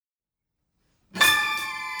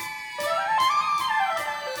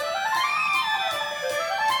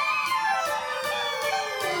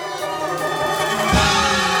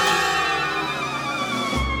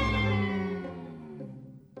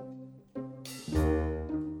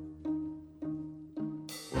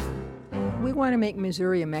want to make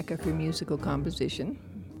Missouri a mecca for musical composition.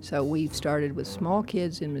 So we've started with small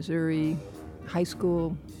kids in Missouri, high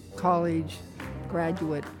school, college,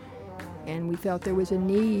 graduate, and we felt there was a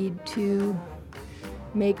need to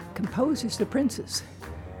make composers the princes.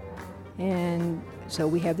 And so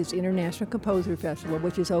we have this International Composer Festival,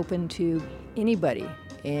 which is open to anybody,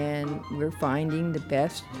 and we're finding the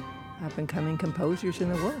best up-and-coming composers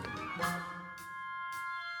in the world.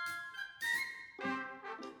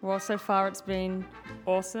 Well, so far it's been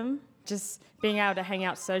awesome. Just being able to hang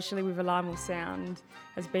out socially with Alarm Will Sound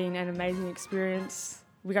has been an amazing experience.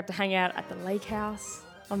 We got to hang out at the lake house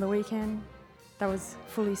on the weekend. That was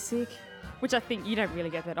fully sick, which I think you don't really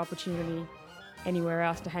get that opportunity anywhere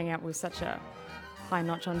else to hang out with such a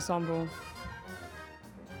high-notch ensemble.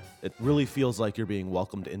 It really feels like you're being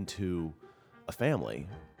welcomed into a family.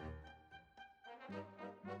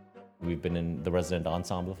 We've been in the resident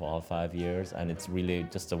ensemble for all 5 years, and it's really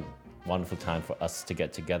just a wonderful time for us to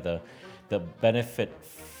get together. The benefit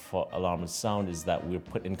for Alarm Will Sound is that we're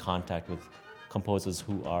put in contact with composers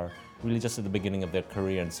who are really just at the beginning of their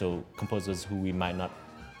career, and so composers who we might not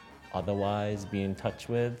otherwise be in touch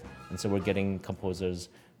with. And so we're getting composers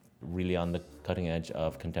really on the cutting edge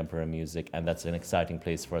of contemporary music, and that's an exciting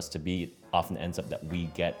place for us to be. It often ends up that we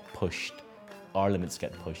get pushed, our limits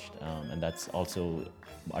get pushed, and that's also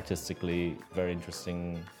artistically very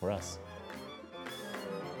interesting for us.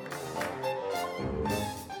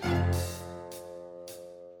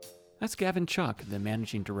 That's Gavin Chuck, the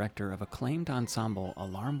managing director of acclaimed ensemble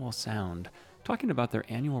Alarm Will Sound, talking about their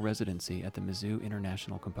annual residency at the Mizzou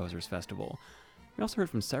International Composers Festival. We also heard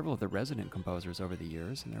from several of the resident composers over the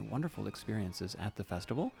years and their wonderful experiences at the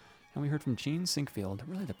festival, and we heard from Gene Sinkfield,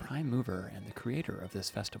 really the prime mover and the creator of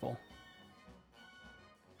this festival.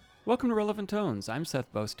 Welcome to Relevant Tones. I'm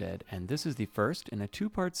Seth Bosted, and this is the first in a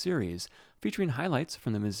two-part series featuring highlights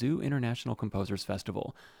from the Mizzou International Composers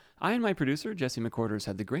Festival. I and my producer, Jesse McQuarters,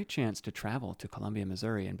 had the great chance to travel to Columbia,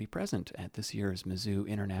 Missouri, and be present at this year's Mizzou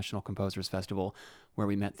International Composers Festival, where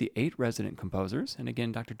we met the 8 resident composers, and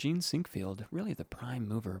again, Dr. Gene Sinkfield, really the prime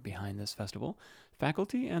mover behind this festival,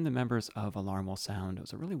 faculty, and the members of Alarm Will Sound. It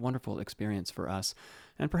was a really wonderful experience for us.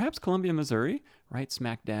 And perhaps Columbia, Missouri, right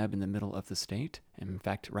smack dab in the middle of the state, and in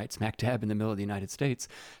fact, right smack dab in the middle of the United States,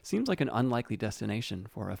 seems like an unlikely destination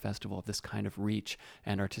for a festival of this kind of reach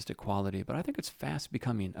and artistic quality, but I think it's fast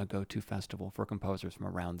becoming a go-to festival for composers from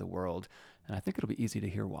around the world, and I think it'll be easy to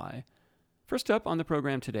hear why. First up on the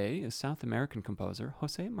program today is South American composer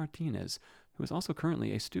Jose Martinez, who is also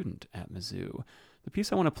currently a student at Mizzou. The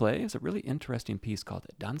piece I want to play is a really interesting piece called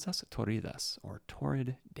Danzas Torridas, or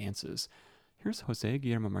Torrid Dances. Here's Jose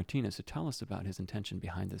Guillermo Martinez to tell us about his intention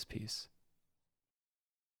behind this piece.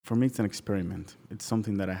 For me, it's an experiment. It's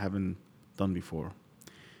something that I haven't done before.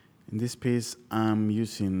 In this piece, I'm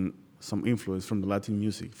using some influence from the Latin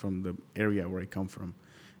music, from the area where I come from,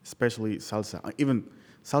 especially salsa. Even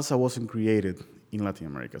salsa wasn't created in Latin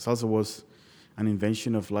America. Salsa was an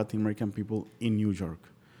invention of Latin American people in New York,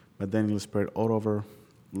 but then it spread all over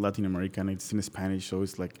Latin America, and it's in Spanish, so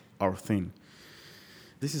it's like our thing.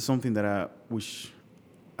 This is something that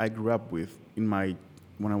I grew up with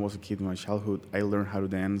when I was a kid, in my childhood. I learned how to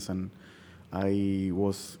dance, and I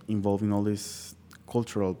was involved in all this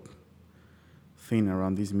cultural thing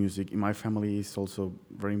around this music. In my family, it's also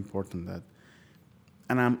very important that.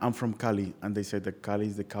 And I'm from Cali, and they say that Cali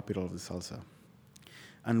is the capital of the salsa.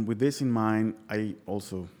 And with this in mind, I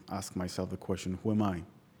also ask myself the question, who am I?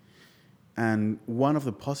 And one of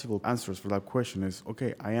the possible answers for that question is,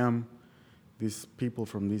 okay, I am these people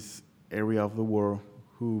from this area of the world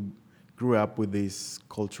who grew up with this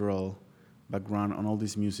cultural background on all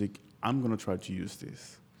this music. I'm going to try to use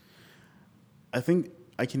this. I think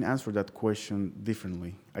I can answer that question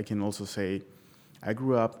differently. I can also say, I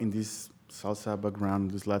grew up in this salsa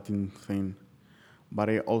background, this Latin thing, but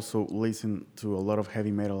I also listen to a lot of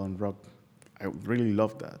heavy metal and rock. I really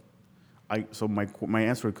love that. So my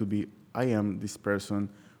answer could be, I am this person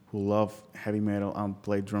who love heavy metal and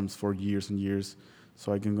play drums for years and years,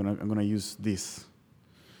 so I'm gonna use this.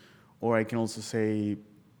 Or I can also say,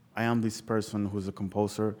 I am this person who's a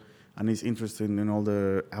composer and is interested in all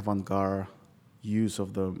the avant-garde use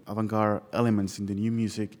of the avant-garde elements in the new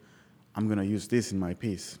music. I'm gonna use this in my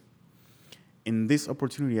piece. In this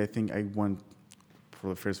opportunity, I think I went for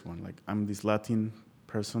the first one. Like, I'm this Latin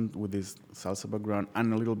person with this salsa background,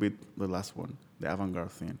 and a little bit the last one, the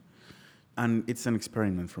avant-garde thing. And it's an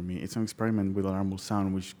experiment for me. It's an experiment with Alarm Will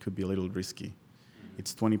Sound, which could be a little risky.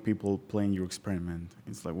 It's 20 people playing your experiment.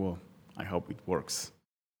 It's like, well, I hope it works.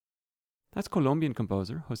 That's Colombian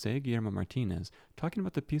composer Jose Guillermo Martinez talking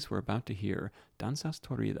about the piece we're about to hear, Danzas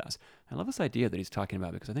Torridas. I love this idea that he's talking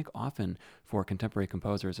about because I think often for contemporary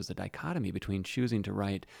composers there's a dichotomy between choosing to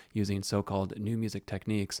write using so-called new music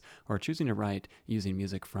techniques or choosing to write using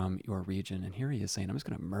music from your region. And here he is saying, I'm just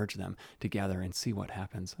going to merge them together and see what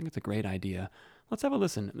happens. I think it's a great idea. Let's have a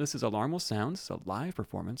listen. This is Alarmos Sounds, a live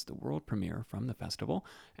performance, the world premiere from the festival.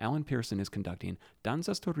 Alan Pearson is conducting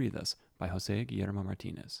Danzas Torridas by Jose Guillermo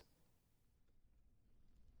Martinez.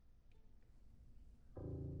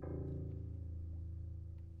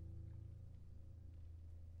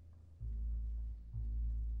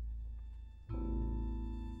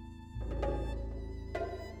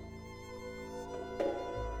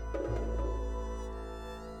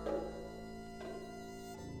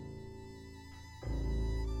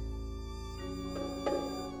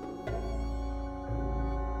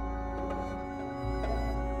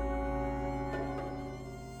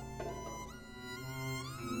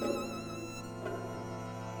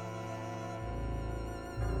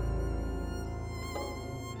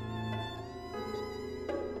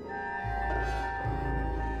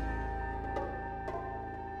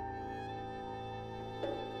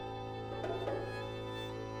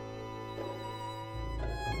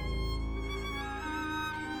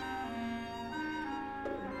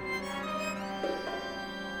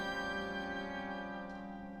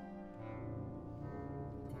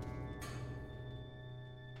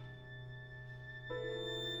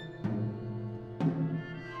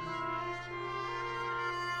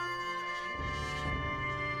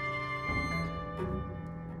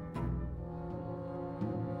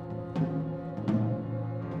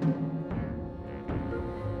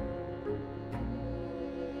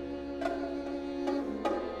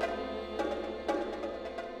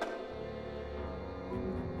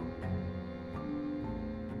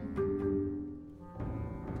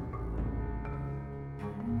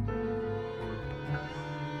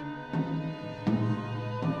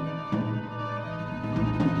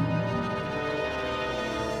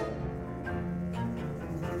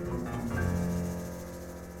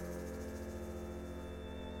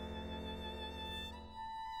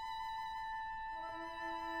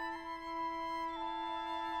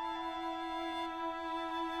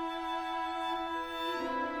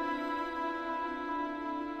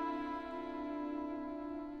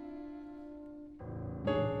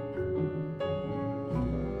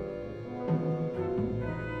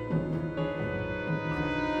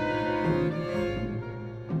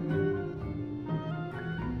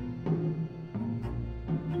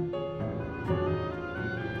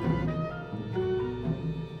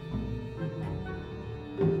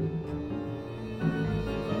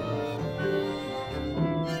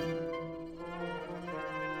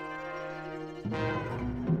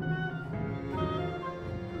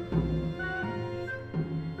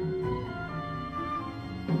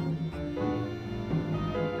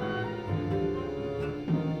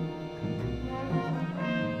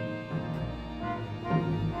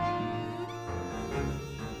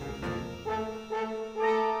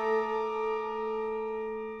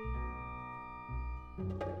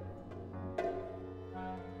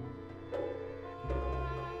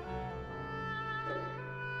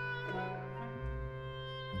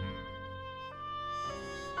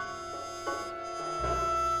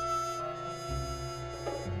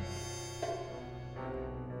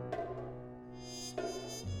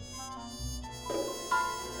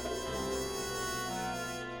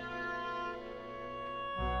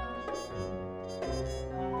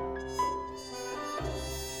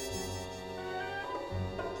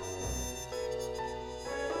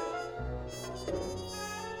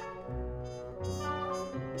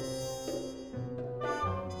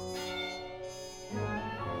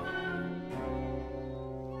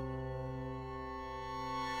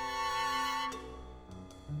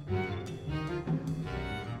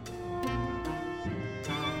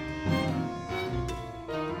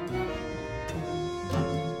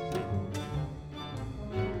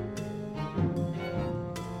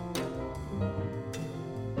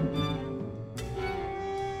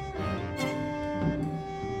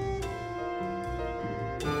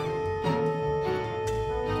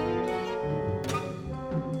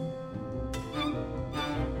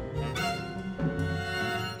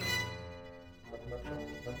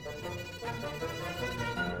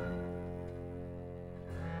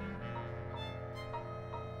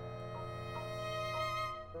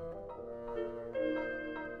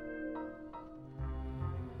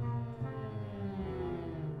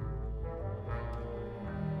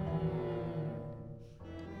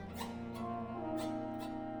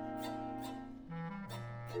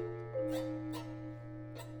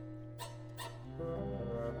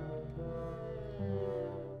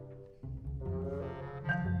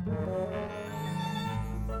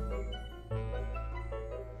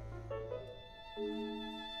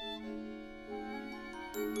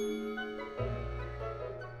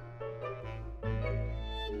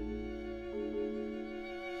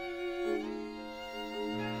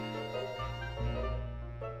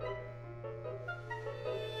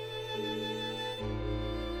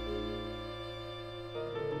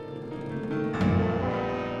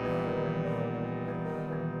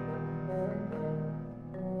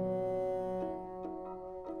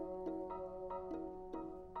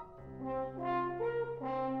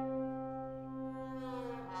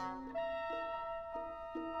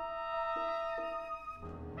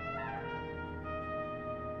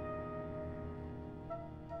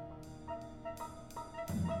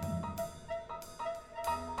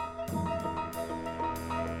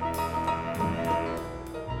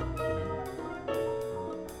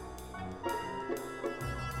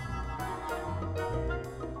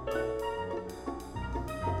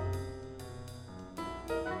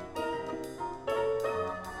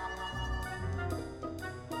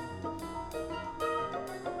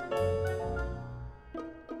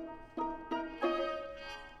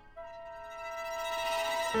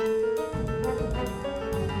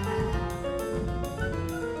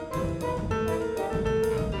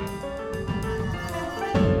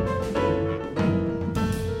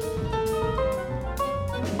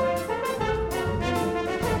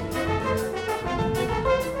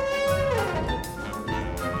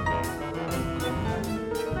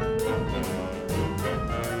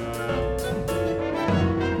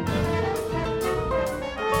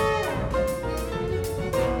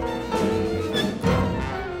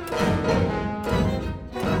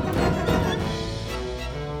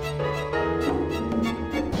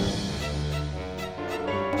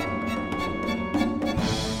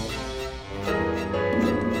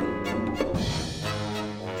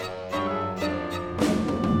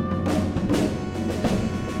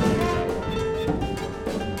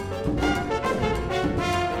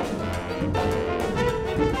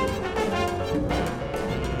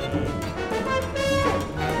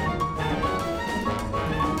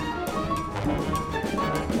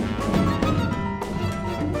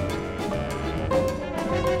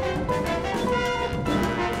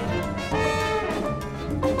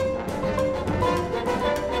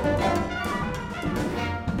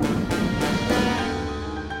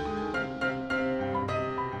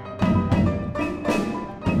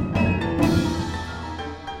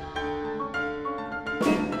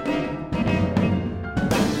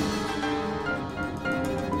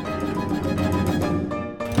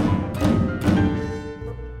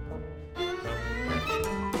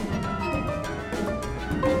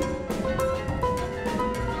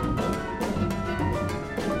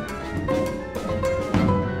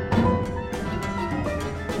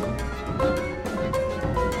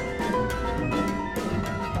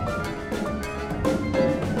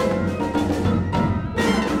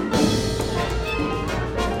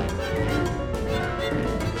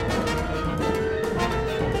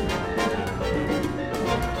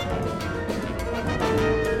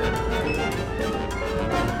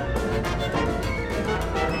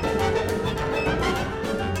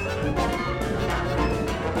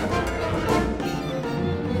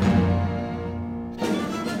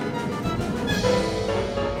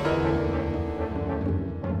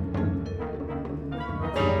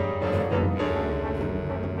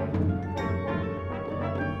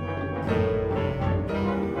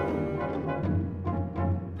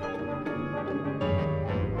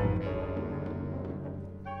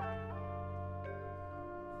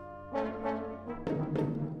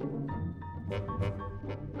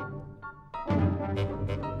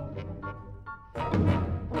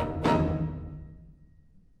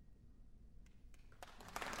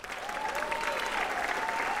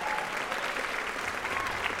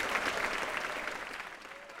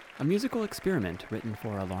 A musical experiment written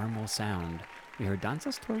for Alarm Will Sound. We heard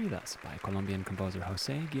Danzas Torridas by Colombian composer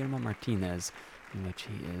José Guillermo Martínez, in which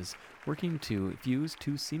he is working to fuse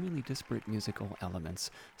two seemingly disparate musical elements.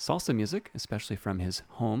 Salsa music, especially from his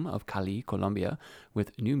home of Cali, Colombia,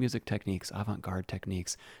 with new music techniques, avant-garde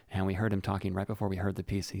techniques. And we heard him talking right before we heard the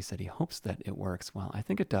piece. He said he hopes that it works. Well, I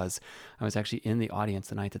think it does. I was actually in the audience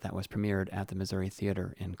the night that was premiered at the Missouri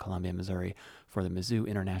Theater in Columbia, Missouri for the Mizzou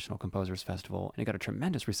International Composers Festival. And it got a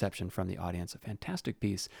tremendous reception from the audience. A fantastic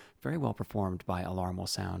piece, very well performed by Alarm Will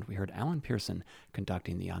Sound. We heard Alan Pearson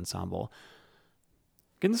conducting the ensemble.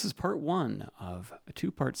 Again, this is part one of a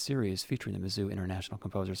two-part series featuring the Mizzou International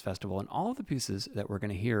Composers Festival, and all of the pieces that we're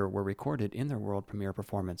going to hear were recorded in their world premiere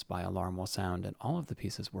performance by Alarm Will Sound, and all of the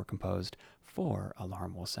pieces were composed for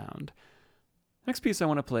Alarm Will Sound. Next piece I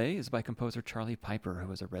want to play is by composer Charlie Piper, who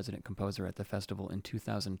was a resident composer at the festival in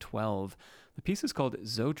 2012. The piece is called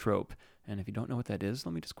Zoetrope, and if you don't know what that is,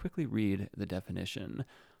 let me just quickly read the definition.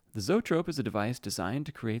 The zoetrope is a device designed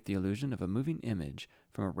to create the illusion of a moving image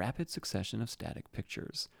from a rapid succession of static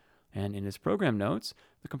pictures. And in his program notes,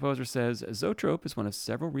 the composer says, Zoetrope is one of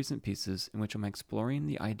several recent pieces in which I'm exploring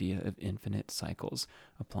the idea of infinite cycles,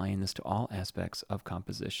 applying this to all aspects of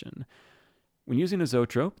composition. When using a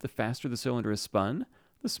zoetrope, the faster the cylinder is spun,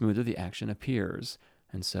 the smoother the action appears.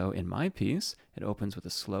 And so in my piece, it opens with a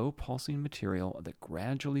slow pulsing material that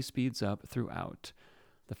gradually speeds up throughout.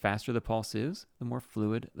 The faster the pulse is, the more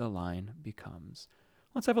fluid the line becomes.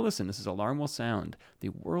 Let's have a listen. This is Alarm Will Sound, the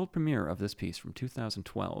world premiere of this piece from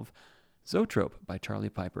 2012. Zoetrope by Charlie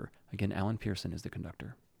Piper. Again, Alan Pearson is the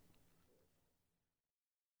conductor.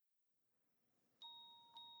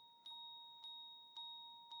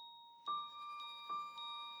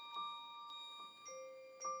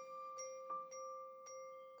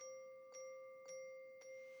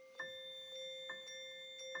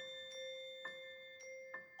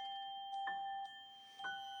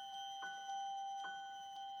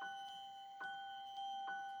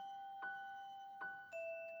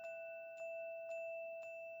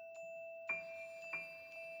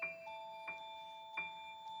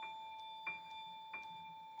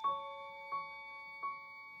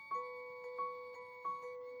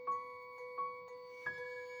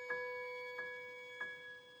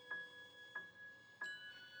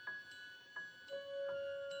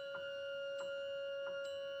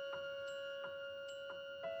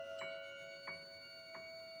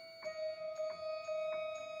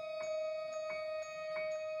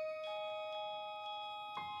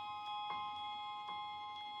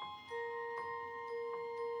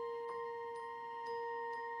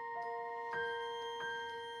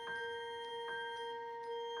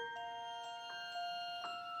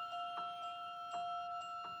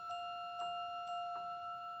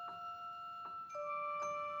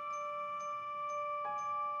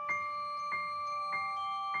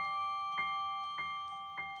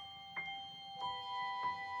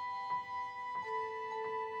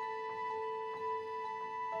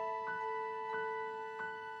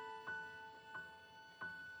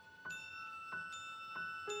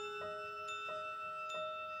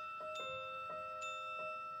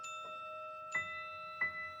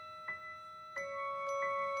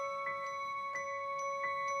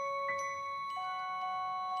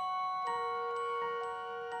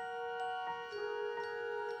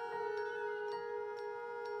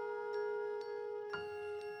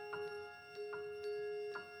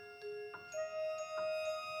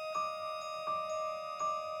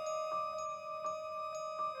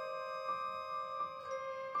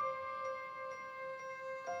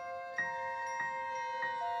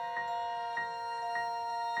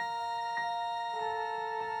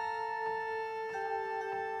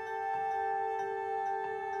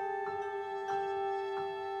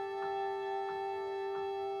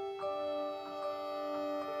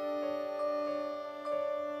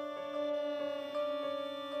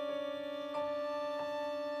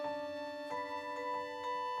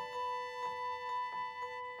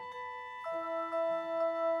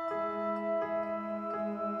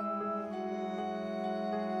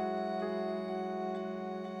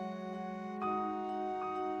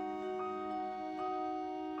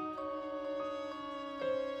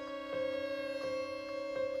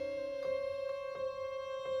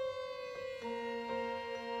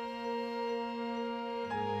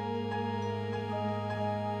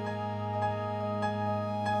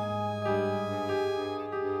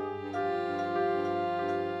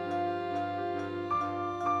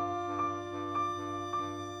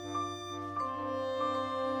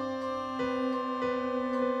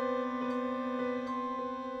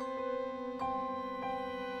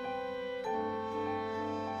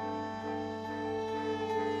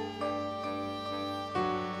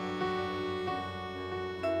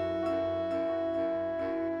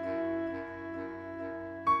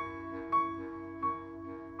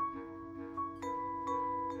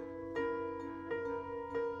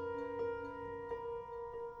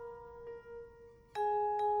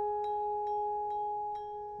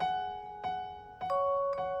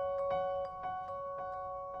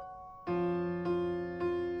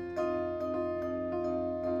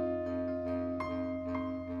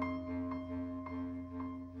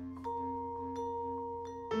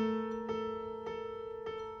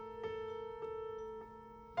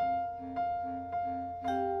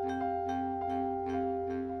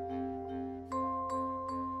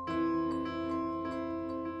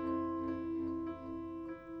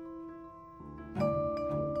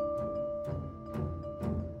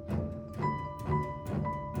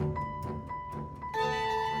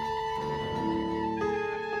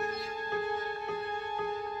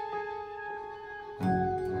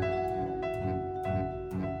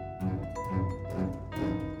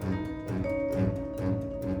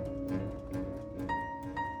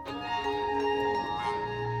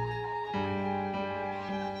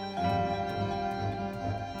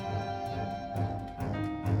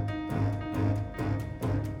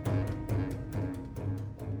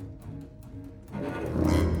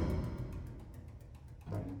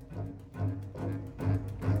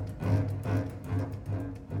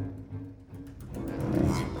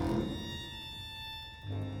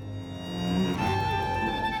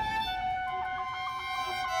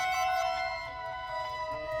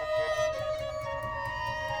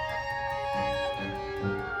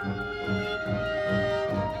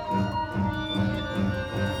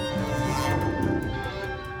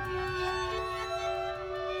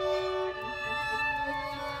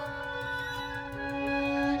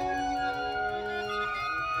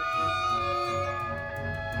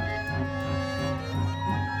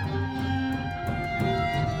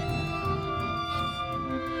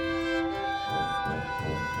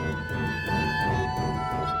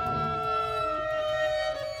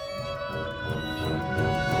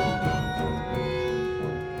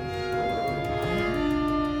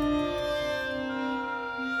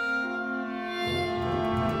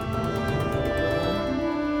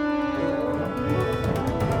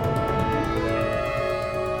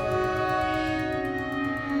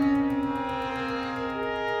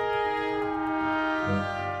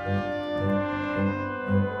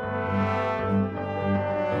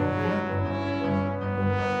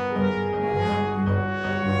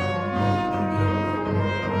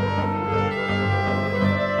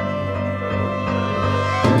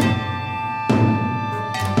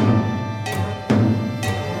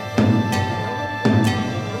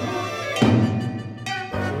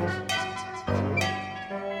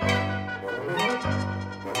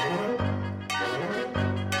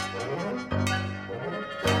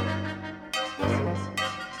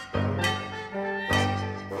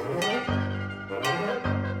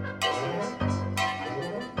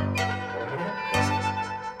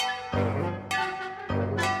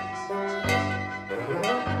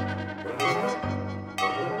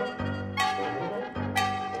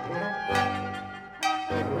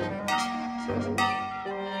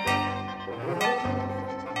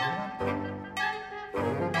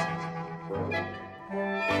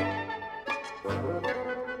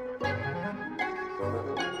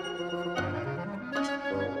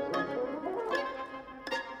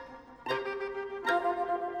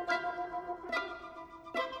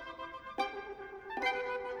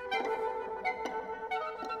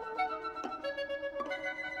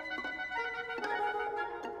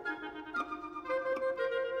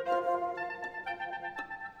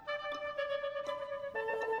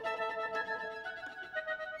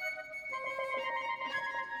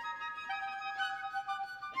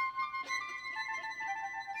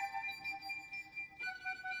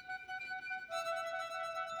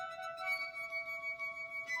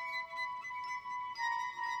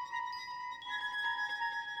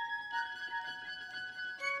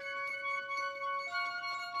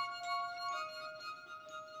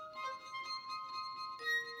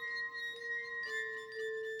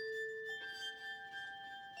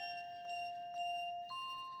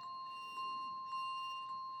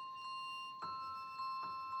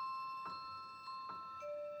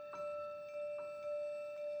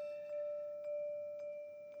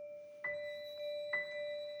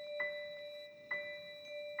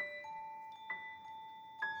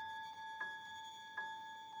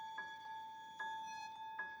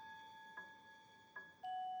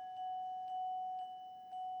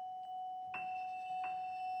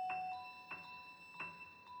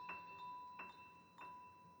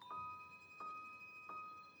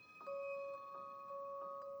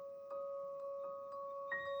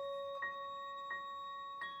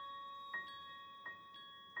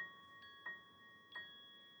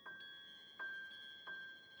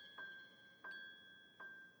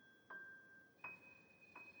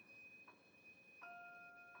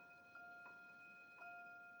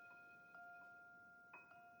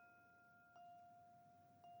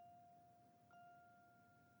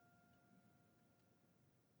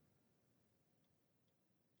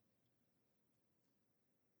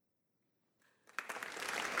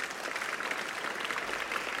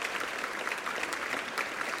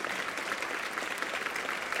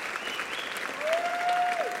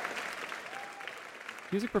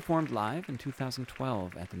 Music performed live in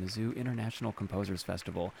 2012 at the Mizzou International Composers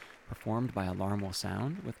Festival, performed by Alarm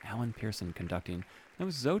Sound with Alan Pearson conducting. That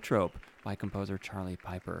was Zoetrope by composer Charlie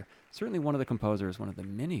Piper. Certainly one of the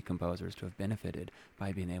many composers to have benefited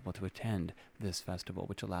by being able to attend this festival,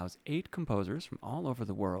 which allows 8 composers from all over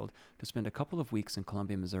the world to spend a couple of weeks in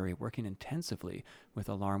Columbia, Missouri, working intensively with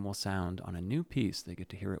Alarm Sound on a new piece. They get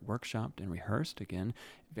to hear it workshopped and rehearsed, again,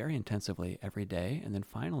 very intensively every day, and then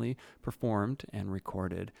finally performed and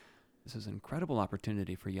recorded. This is an incredible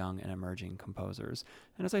opportunity for young and emerging composers.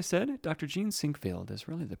 And as I said, Dr. Jean Sinkfield is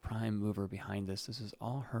really the prime mover behind this. This is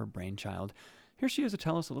all her brainchild. Here she is to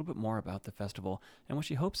tell us a little bit more about the festival and what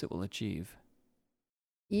she hopes it will achieve.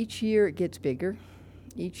 Each year it gets bigger.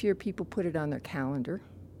 Each year people put it on their calendar.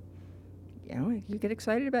 You know, you get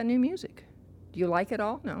excited about new music. Do you like it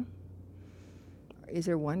all? No. Is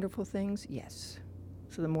there wonderful things? Yes.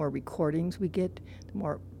 So the more recordings we get, the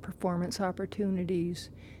more performance opportunities.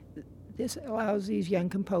 This allows these young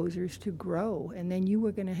composers to grow, and then you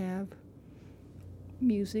are going to have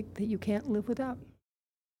music that you can't live without.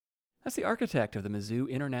 That's the architect of the Mizzou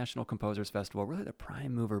International Composers Festival, really the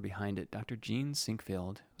prime mover behind it, Dr. Jean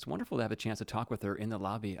Sinkfield. It was wonderful to have a chance to talk with her in the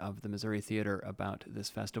lobby of the Missouri Theater about this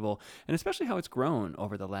festival, and especially how it's grown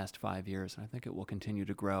over the last 5 years, and I think it will continue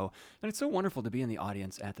to grow. And it's so wonderful to be in the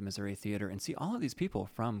audience at the Missouri Theater and see all of these people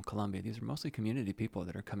from Columbia. These are mostly community people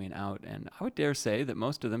that are coming out, and I would dare say that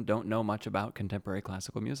most of them don't know much about contemporary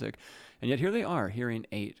classical music. And yet here they are, hearing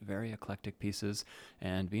 8 very eclectic pieces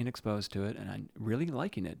and being exposed to it, and I'm really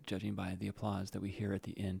liking it, judging by the applause that we hear at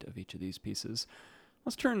the end of each of these pieces.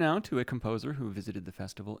 Let's turn now to a composer who visited the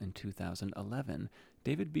festival in 2011.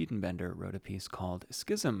 David Biedenbender wrote a piece called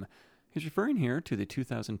Schism. He's referring here to the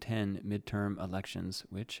 2010 midterm elections,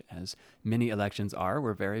 which, as many elections are,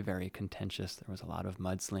 were very, very contentious. There was a lot of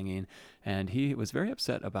mudslinging, and he was very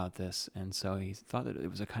upset about this, and so he thought that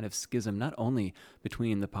it was a kind of schism not only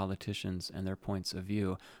between the politicians and their points of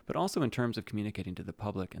view, but also in terms of communicating to the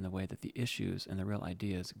public and the way that the issues and the real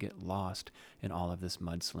ideas get lost in all of this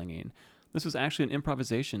mudslinging. This was actually an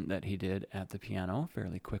improvisation that he did at the piano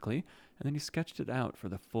fairly quickly, and then he sketched it out for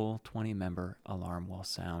the full 20-member Alarm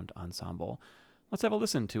Sound ensemble. Let's have a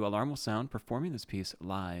listen to Alarm Sound performing this piece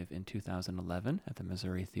live in 2011 at the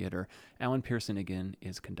Missouri Theater. Alan Pearson again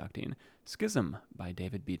is conducting. Schism by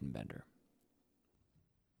David Biedenbender.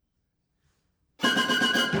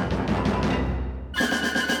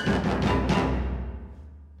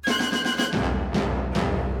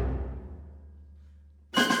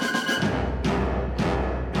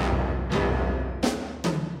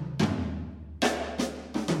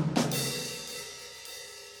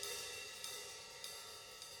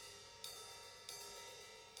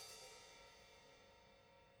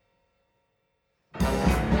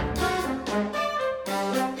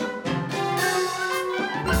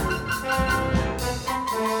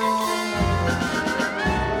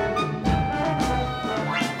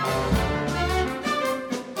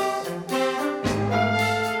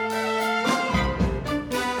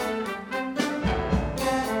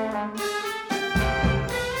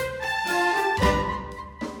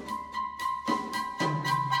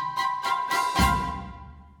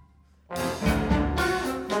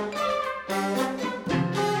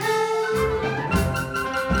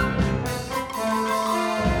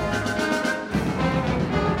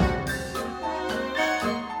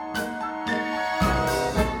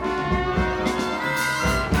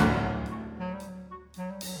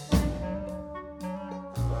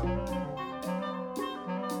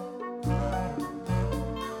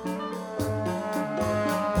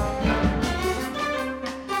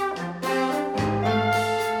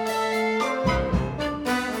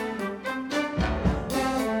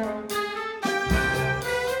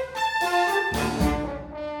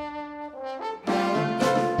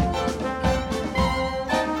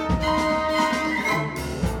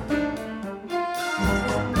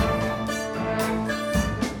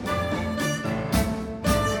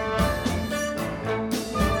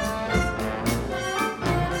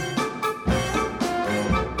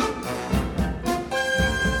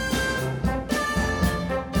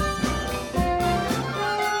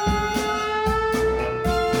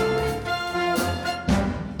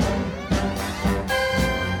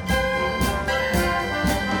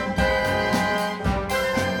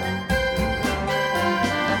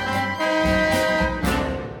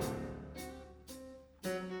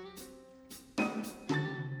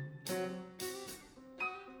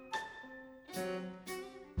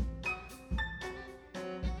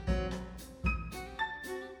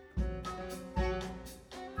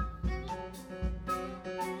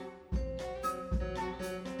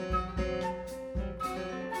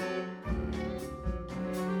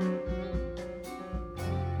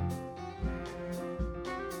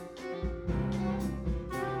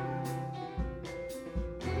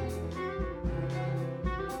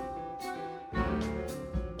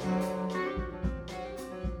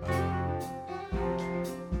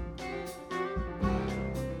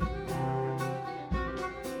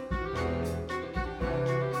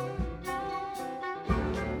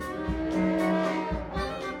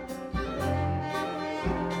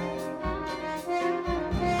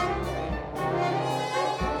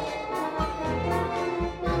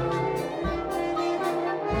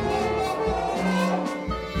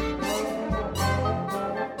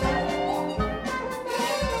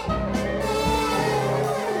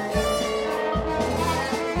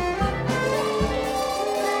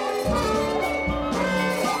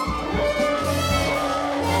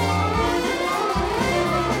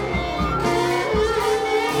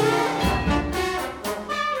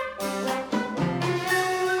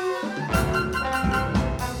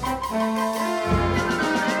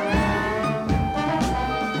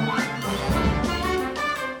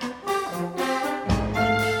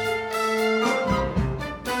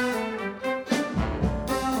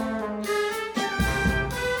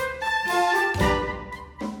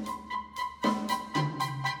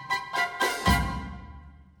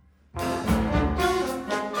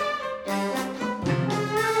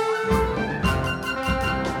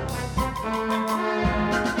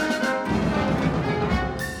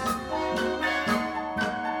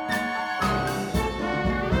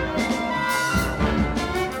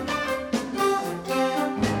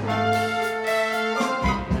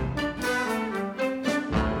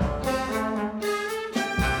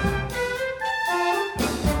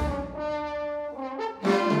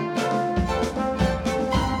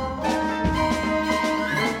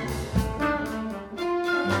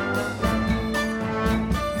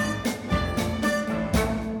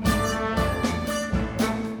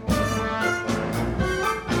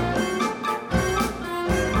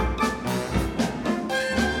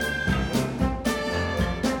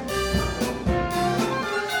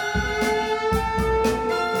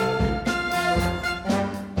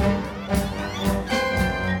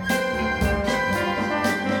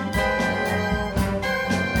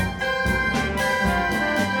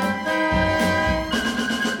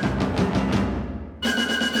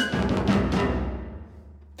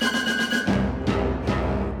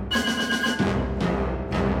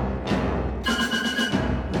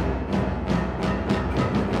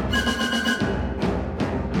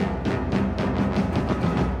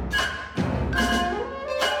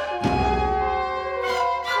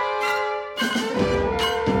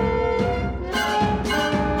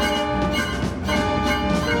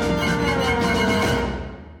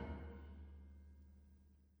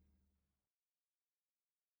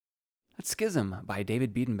 Schism by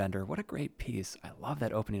David Biedenbender. What a great piece. I love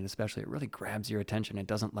that opening especially. It really grabs your attention. It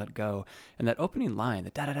doesn't let go. And that opening line,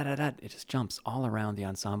 the da-da-da-da-da, it just jumps all around the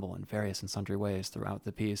ensemble in various and sundry ways throughout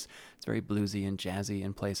the piece. It's very bluesy and jazzy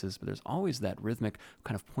in places, but there's always that rhythmic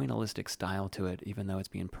kind of pointillistic style to it, even though it's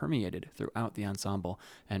being permeated throughout the ensemble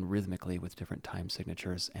and rhythmically with different time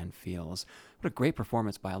signatures and feels. What a great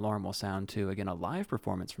performance by Alarm Will Sound, too. Again, a live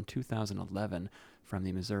performance from 2011 from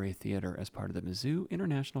the Missouri Theater as part of the Mizzou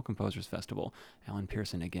International Composers Festival. Alan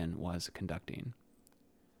Pearson, again, was conducting.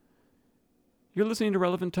 You're listening to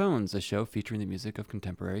Relevant Tones, a show featuring the music of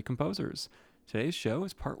contemporary composers. Today's show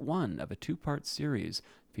is part one of a two-part series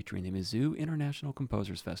featuring the Mizzou International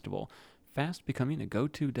Composers Festival, fast becoming a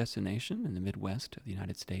go-to destination in the Midwest of the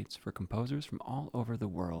United States for composers from all over the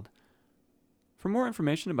world. For more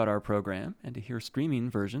information about our program and to hear streaming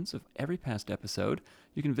versions of every past episode,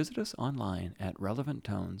 you can visit us online at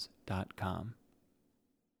relevanttones.com.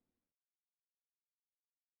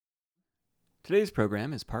 Today's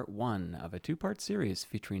program is part one of a two-part series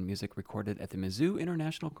featuring music recorded at the Mizzou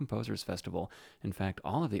International Composers Festival. In fact,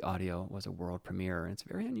 all of the audio was a world premiere, and it's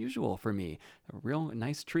very unusual for me. A real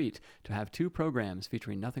nice treat to have two programs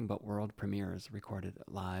featuring nothing but world premieres recorded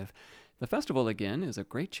live. The festival, again, is a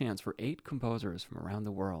great chance for 8 composers from around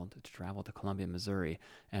the world to travel to Columbia, Missouri,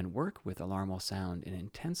 and work with Alarm Will Sound in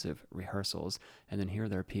intensive rehearsals, and then hear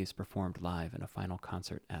their piece performed live in a final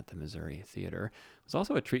concert at the Missouri Theater. It was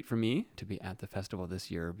also a treat for me to be at the festival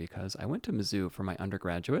this year because I went to Mizzou for my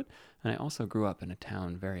undergraduate, and I also grew up in a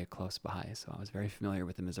town very close by, so I was very familiar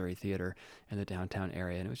with the Missouri Theater and the downtown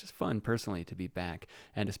area, and it was just fun personally to be back,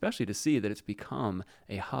 and especially to see that it's become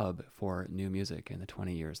a hub for new music in the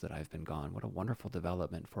 20 years that I've been gone. What a wonderful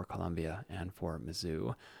development for Columbia and for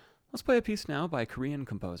Mizzou. Let's play a piece now by Korean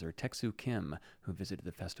composer Taek-Soo Kim, who visited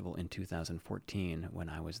the festival in 2014 when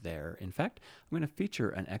I was there. In fact, I'm going to feature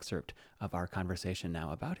an excerpt of our conversation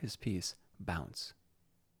now about his piece, Bounce.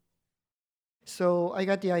 So I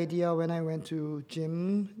got the idea when I went to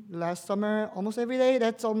gym last summer, almost every day.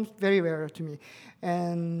 That's very rare to me.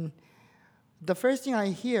 And the first thing I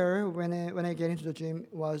hear when I get into the gym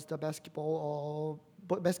was the basketball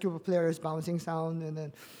players bouncing sound, and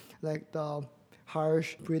then like the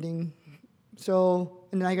harsh breathing. So,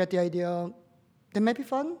 and then I got the idea that might be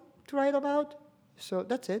fun to write about. So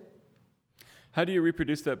that's it. How do you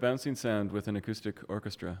reproduce that bouncing sound with an acoustic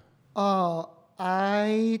orchestra?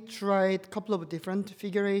 I tried a couple of different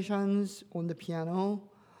figurations on the piano,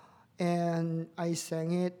 and I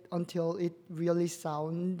sang it until it really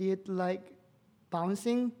sounded like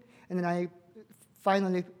bouncing. And then I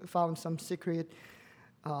finally found some secret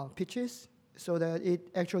pitches so that it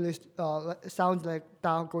actually sounds like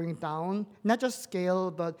going down. Not just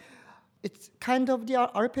scale, but it's kind of the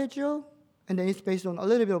arpeggio, and then it's based on a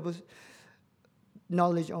little bit of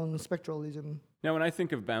knowledge on spectralism. Now, when I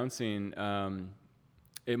think of bouncing,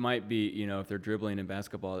 it might be, if they're dribbling in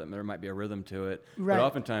basketball, there might be a rhythm to it. Right. But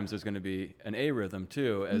oftentimes there's going to be an A rhythm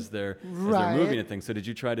too as they're moving at things. So did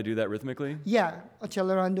you try to do that rhythmically? Yeah,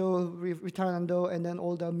 accelerando, retardando, and then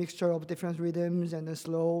all the mixture of different rhythms, and then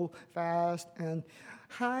slow, fast, and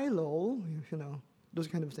high, low, those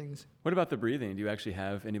kind of things. What about the breathing? Do you actually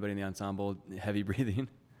have anybody in the ensemble heavy breathing?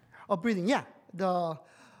 Oh, breathing, yeah. The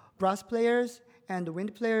brass players and the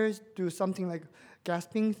wind players do something like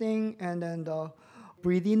gasping thing, and then the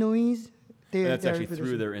breathing noise. That's actually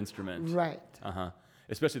through their instrument. Right. Uh-huh.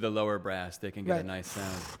 Especially the lower brass, they can get a nice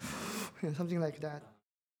sound. Yeah, something like that.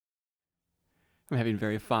 I'm having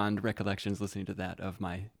very fond recollections listening to that of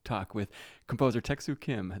my talk with composer Taek-Soo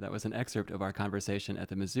Kim. That was an excerpt of our conversation at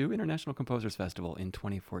the Mizzou International Composers Festival in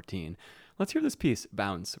 2014. Let's hear this piece,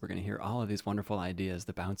 Bounce. We're going to hear all of these wonderful ideas,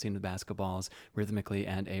 the bouncing of the basketballs, rhythmically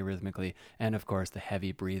and arrhythmically, and of course the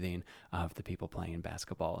heavy breathing of the people playing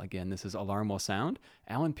basketball. Again, this is Alarm Will Sound,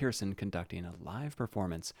 Alan Pearson conducting a live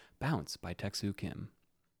performance, Bounce by Taek-Soo Kim.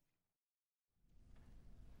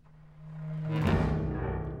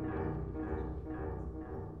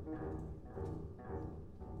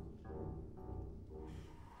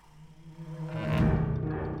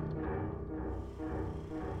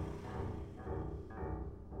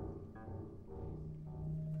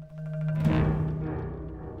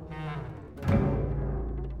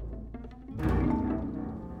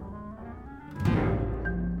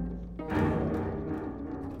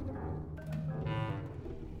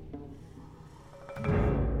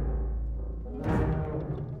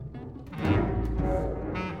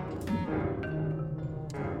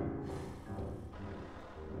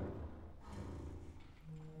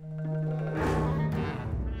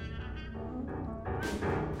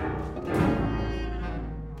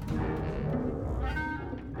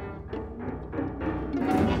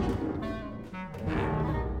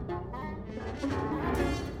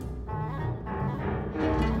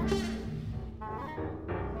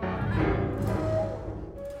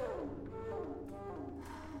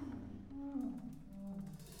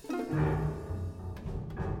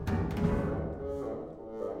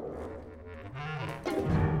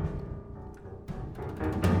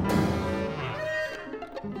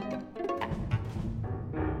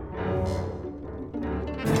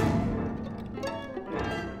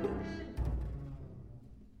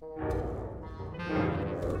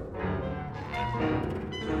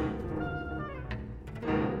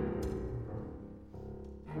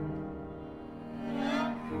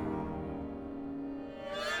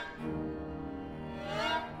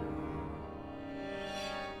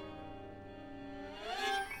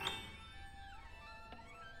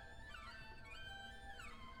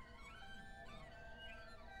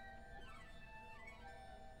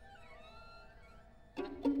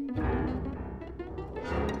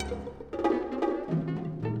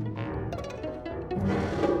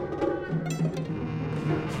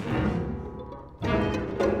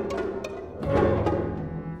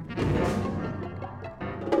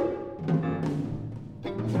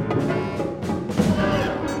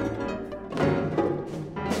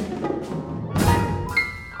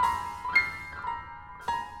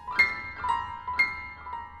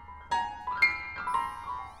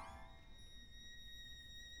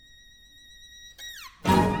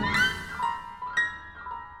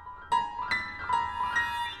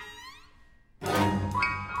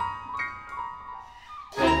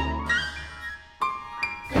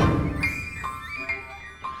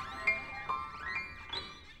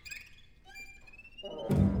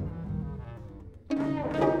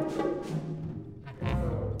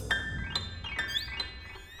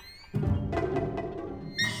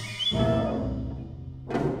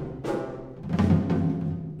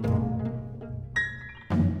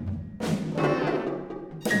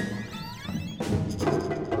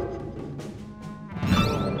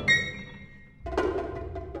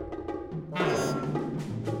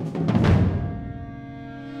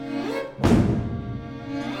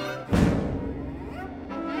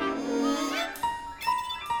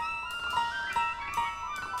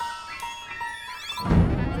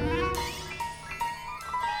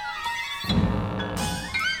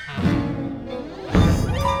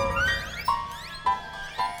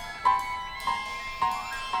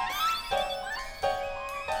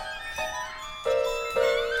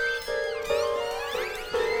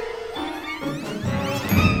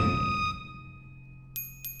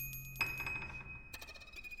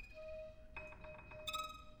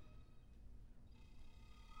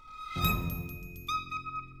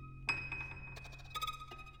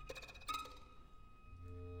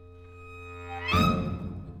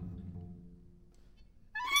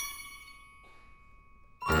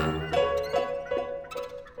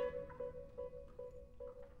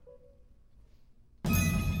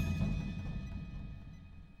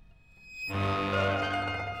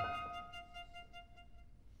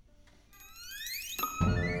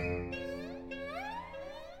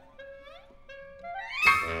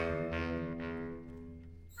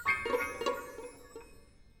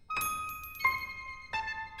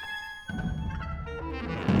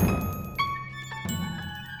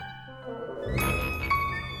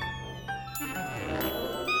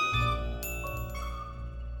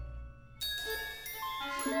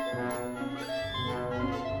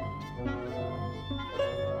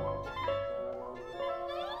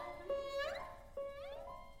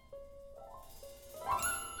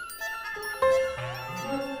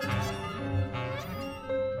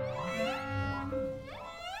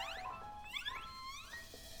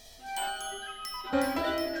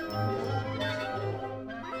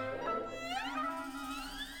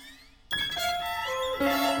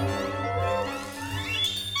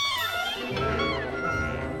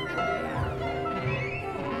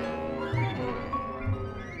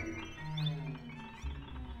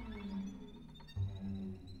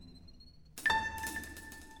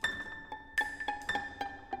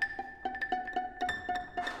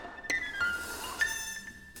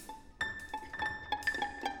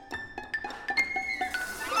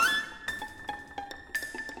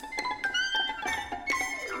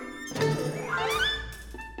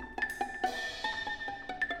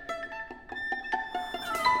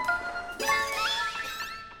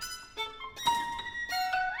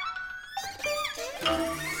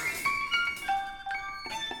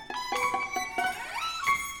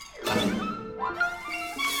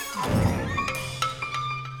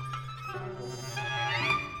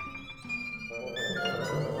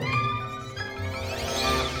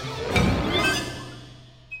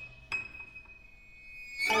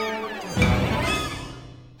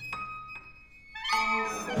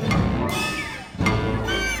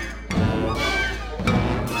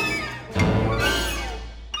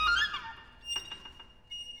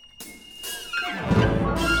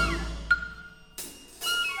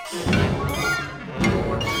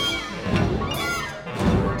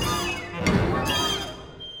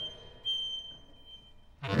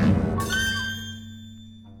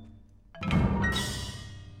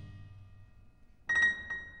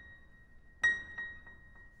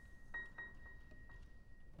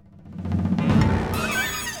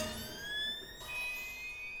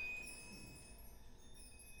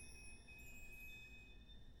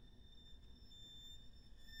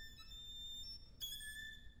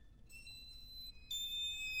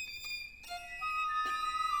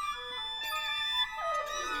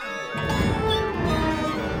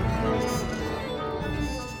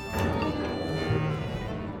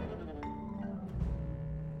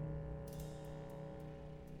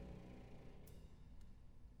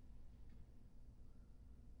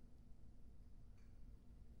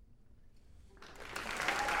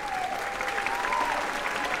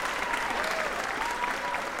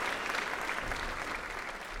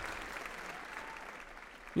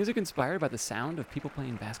 Music inspired by the sound of people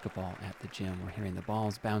playing basketball at the gym. We're hearing the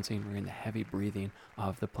balls bouncing, we're hearing the heavy breathing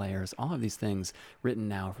of the players. All of these things written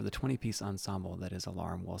now for the 20-piece ensemble that is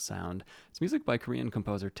Alarm Will Sound. It's music by Korean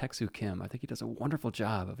composer Taek-soo Kim. I think he does a wonderful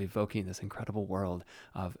job of evoking this incredible world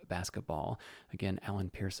of basketball. Again, Alan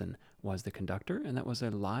Pearson was the conductor, and that was a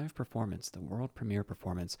live performance, the world premiere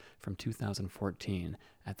performance from 2014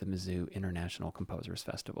 at the Mizzou International Composers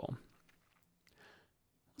Festival.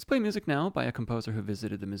 Let's play music now by a composer who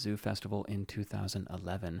visited the Mizzou Festival in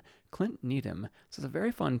 2011, Clint Needham. This is a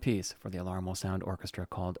very fun piece for the Alarm Will Sound Orchestra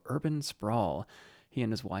called Urban Sprawl. He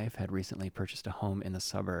and his wife had recently purchased a home in the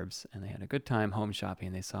suburbs, and they had a good time home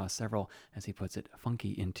shopping. They saw several, as he puts it,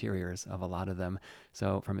 funky interiors of a lot of them.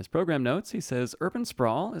 So from his program notes, he says, Urban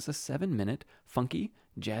Sprawl is a 7-minute, funky,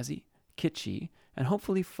 jazzy, kitschy, and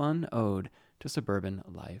hopefully fun ode to suburban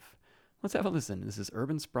life. Let's have a listen. This is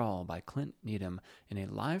Urban Sprawl by Clint Needham in a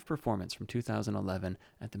live performance from 2011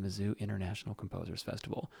 at the Mizzou International Composers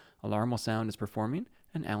Festival. Alarm Will Sound is performing,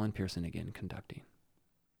 and Alan Pearson again conducting.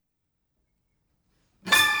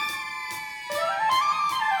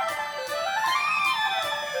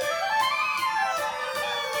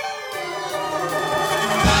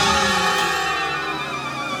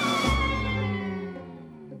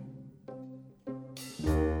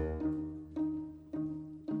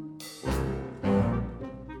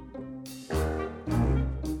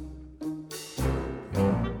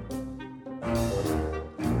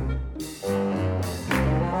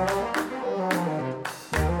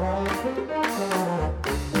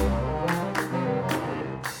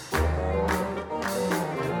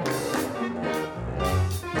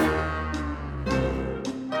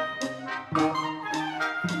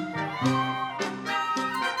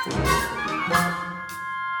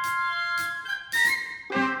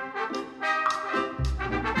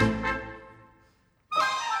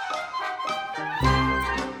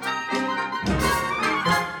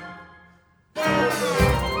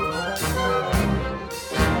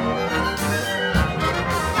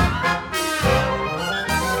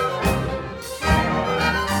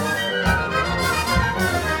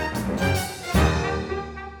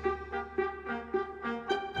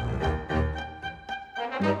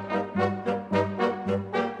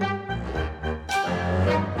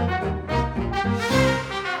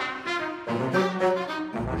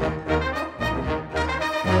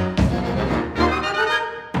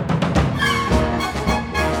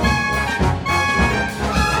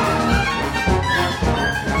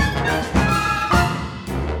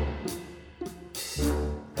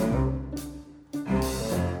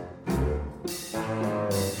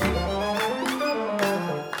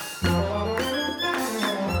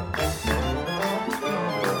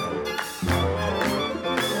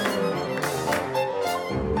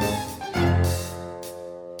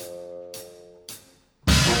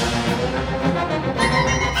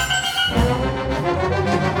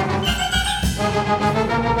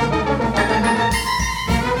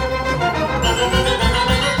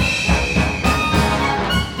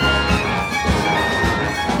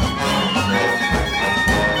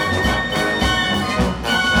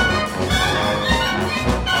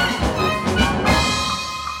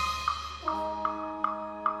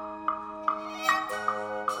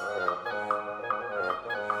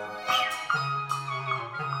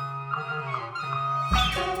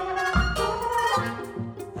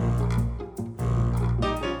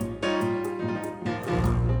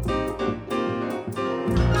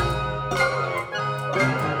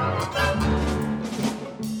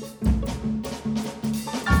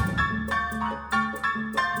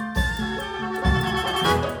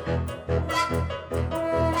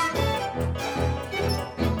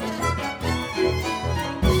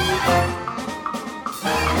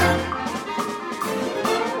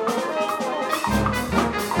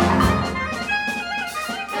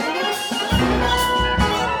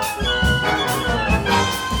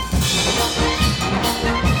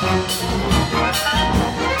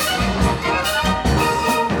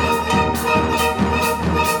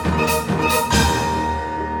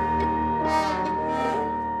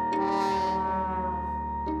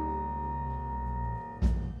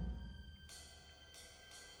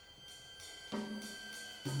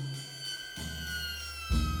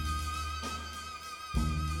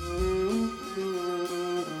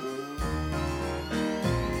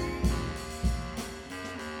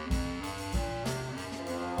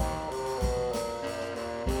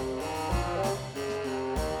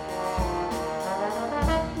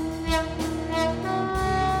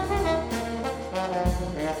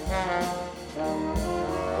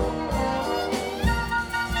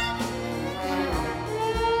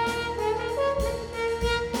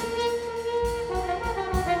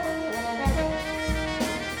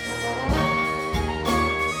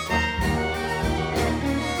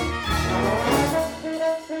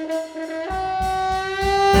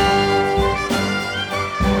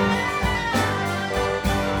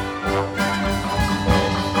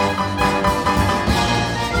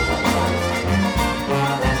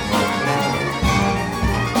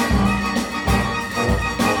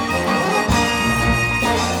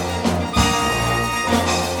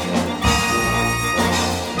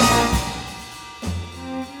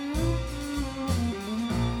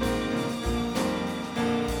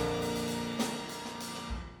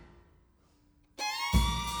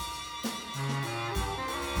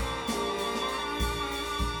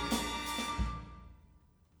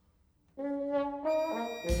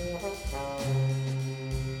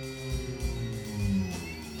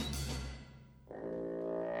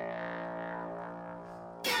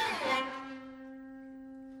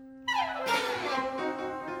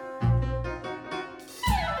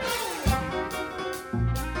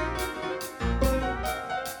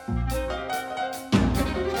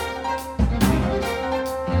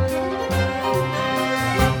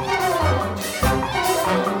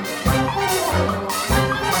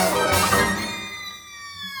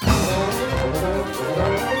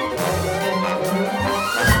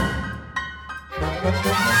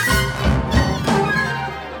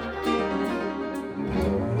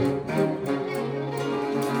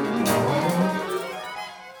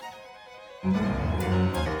 A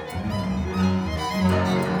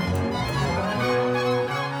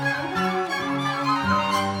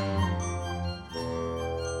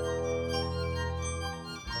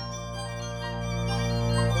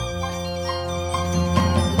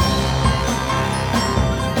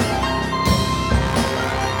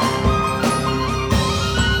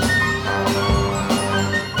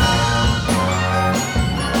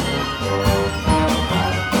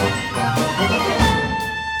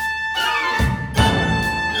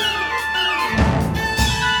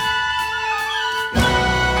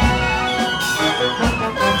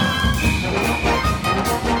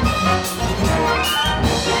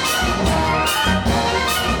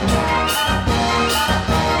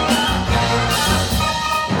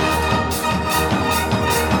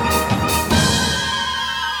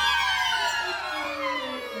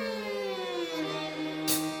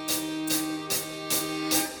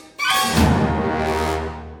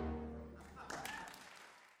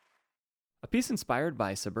piece inspired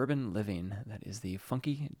by suburban living that is the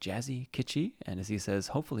funky, jazzy, kitschy, and as he says,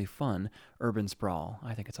 hopefully fun, urban sprawl.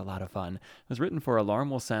 I think it's a lot of fun. It was written for Alarm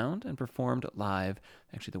Will Sound and performed live,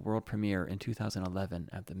 actually the world premiere in 2011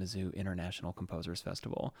 at the Mizzou International Composers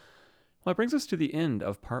Festival. Well, it brings us to the end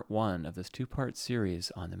of part one of this two-part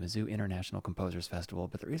series on the Mizzou International Composers Festival,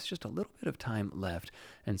 but there is just a little bit of time left,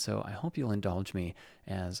 and so I hope you'll indulge me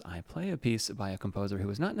as I play a piece by a composer who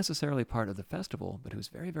was not necessarily part of the festival, but who's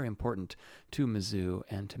very, very important to Mizzou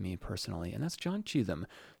and to me personally, and that's John Cheatham.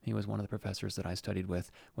 He was one of the professors that I studied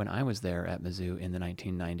with when I was there at Mizzou in the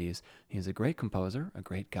 1990s. He's a great composer, a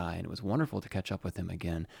great guy, and it was wonderful to catch up with him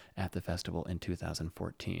again at the festival in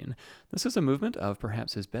 2014. This is a movement of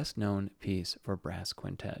perhaps his best-known piece for brass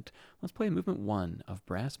quintet. Let's play movement 1 of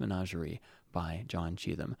Brass Menagerie by John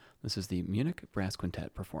Cheatham. This is the Munich Brass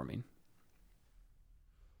Quintet performing.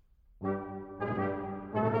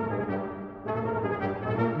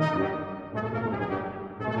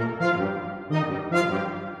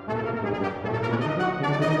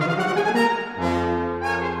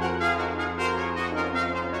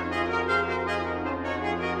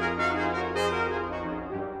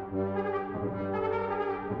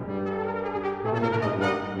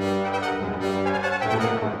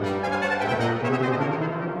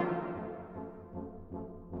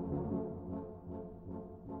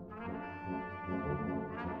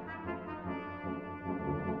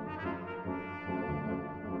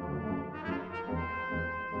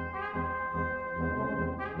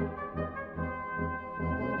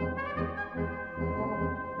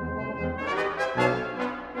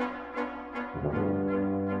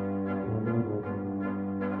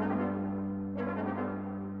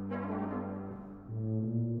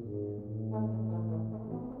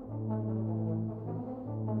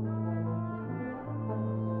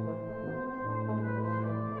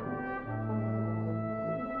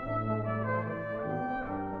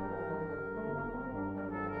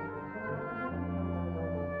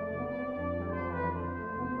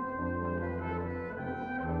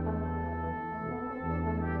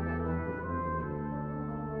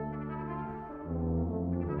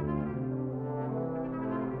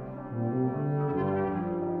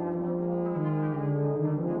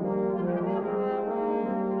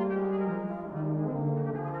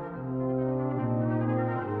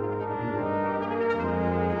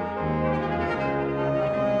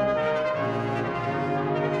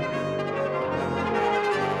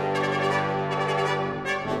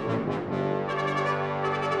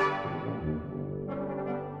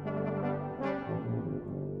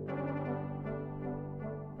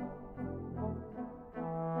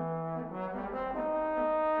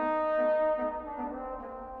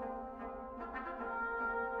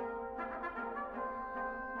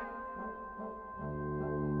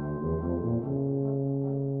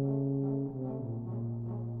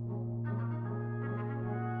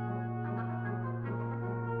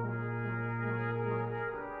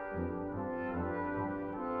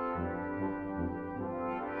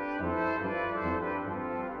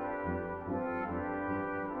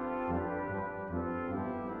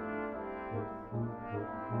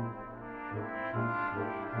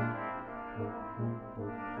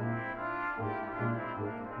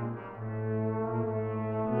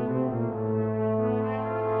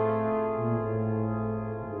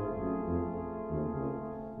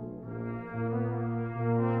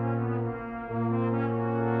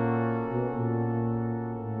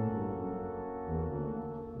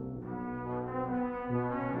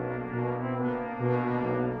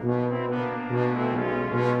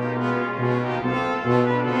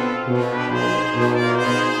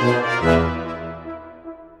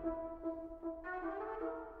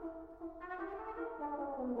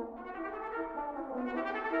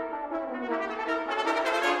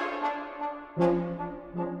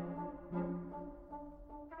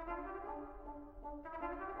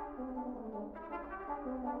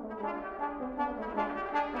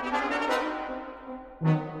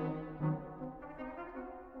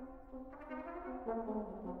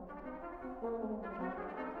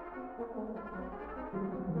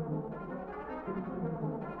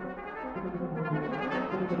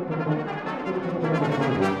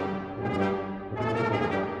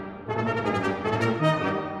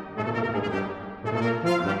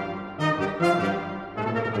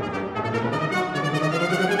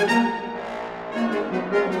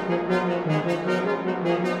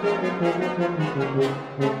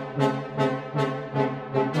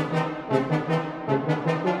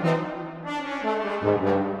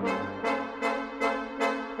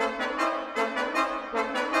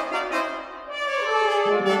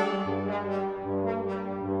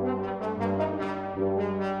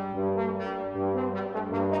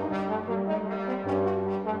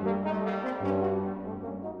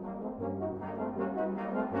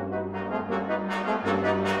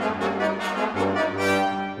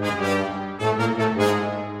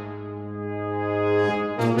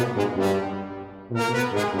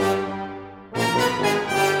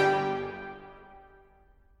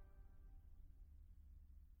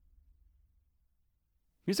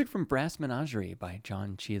 Music from Brass Menagerie by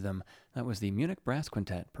John Cheatham. That was the Munich Brass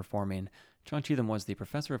Quintet performing. John Cheatham was the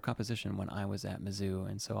professor of composition when I was at Mizzou,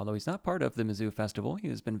 and so although he's not part of the Mizzou Festival, he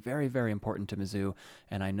has been very, very important to Mizzou,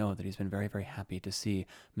 and I know that he's been very, very happy to see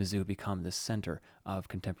Mizzou become the center of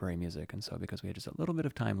contemporary music, and so because we had just a little bit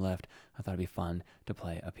of time left, I thought it'd be fun to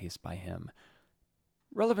play a piece by him.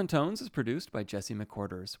 Relevant Tones is produced by Jesse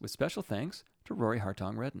McQuarters, with special thanks to Rory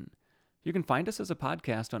Hartong-Redden. You can find us as a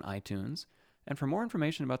podcast on iTunes, and for more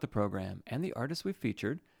information about the program and the artists we've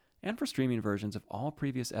featured, and for streaming versions of all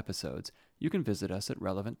previous episodes, you can visit us at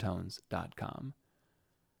relevanttones.com.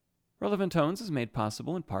 Relevant Tones is made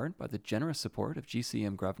possible in part by the generous support of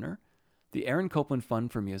GCM Grosvenor, the Aaron Copland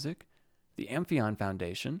Fund for Music, the Amphion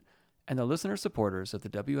Foundation, and the listener supporters of the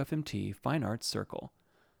WFMT Fine Arts Circle.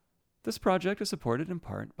 This project is supported in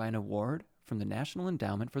part by an award from the National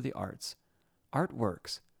Endowment for the Arts,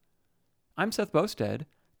 Artworks. I'm Seth Bosted,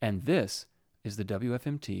 and this is the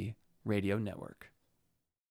WFMT Radio Network.